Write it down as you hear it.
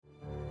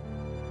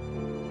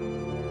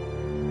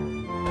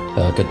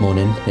Good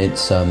morning.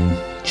 It's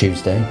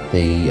Tuesday,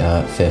 the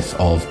 5th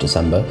of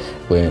December.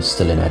 We're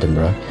still in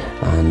Edinburgh,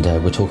 and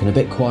we're talking a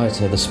bit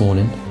quieter this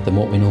morning than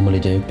what we normally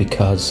do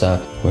because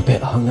we're a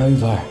bit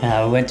hungover.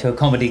 We went to a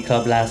comedy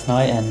club last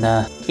night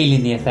and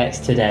feeling the effects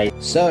today.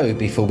 So,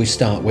 before we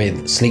start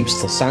with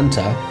Sleeps Till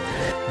Santa,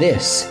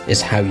 this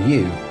is how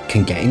you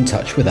can get in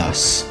touch with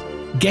us.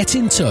 Get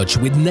in touch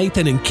with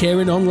Nathan and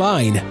Keiran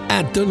online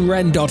at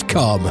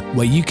dunren.com,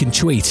 where you can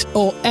tweet,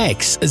 or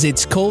X as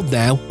it's called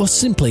now, or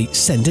simply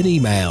send an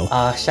email.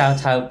 Our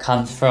shout out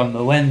comes from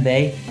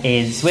Mwembe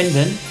in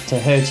Swindon to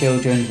her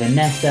children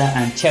Vanessa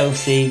and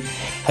Chelsea,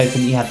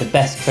 hoping that you have the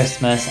best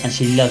Christmas and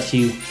she loves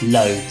you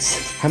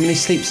loads. How many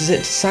sleeps is it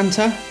to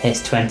Santa?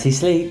 It's 20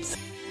 sleeps.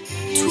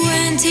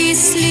 20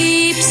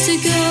 sleeps to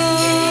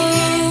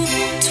go,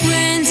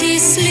 20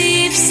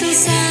 sleeps till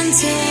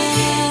Santa.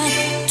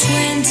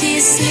 20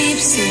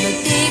 sleeps till the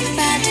big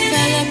fat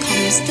fella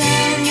comes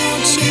down your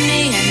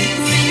chimney and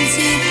brings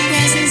you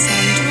presents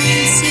and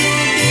drinks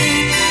your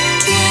beer.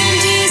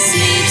 20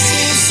 sleeps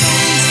till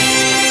Santa.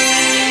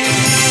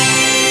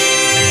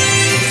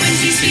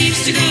 20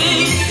 sleeps to go,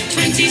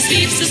 20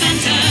 sleeps to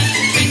Santa.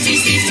 20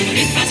 sleeps till the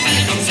big fat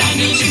fella comes down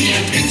your chimney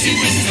and brings you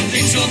presents and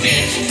drinks your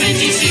beer.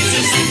 20 sleeps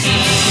till Santa.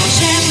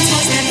 Shepherds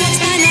was their flocks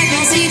by night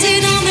while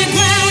seated on the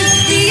ground.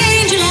 The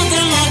angel of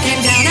the Lord came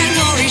down and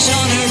glory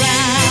shone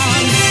around.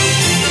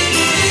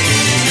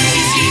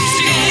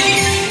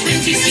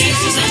 20 sleeps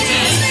to Santa.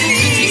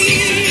 20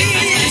 sleeps to the big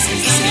fat fella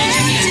comes down your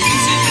chimney and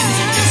brings you presents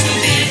and drinks your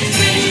beer.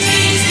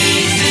 20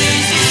 sleeps to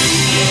Santa.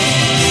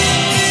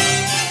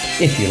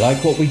 If you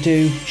like what we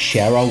do,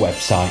 share our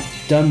website,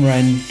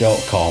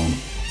 dunren.com.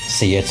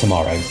 See you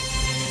tomorrow.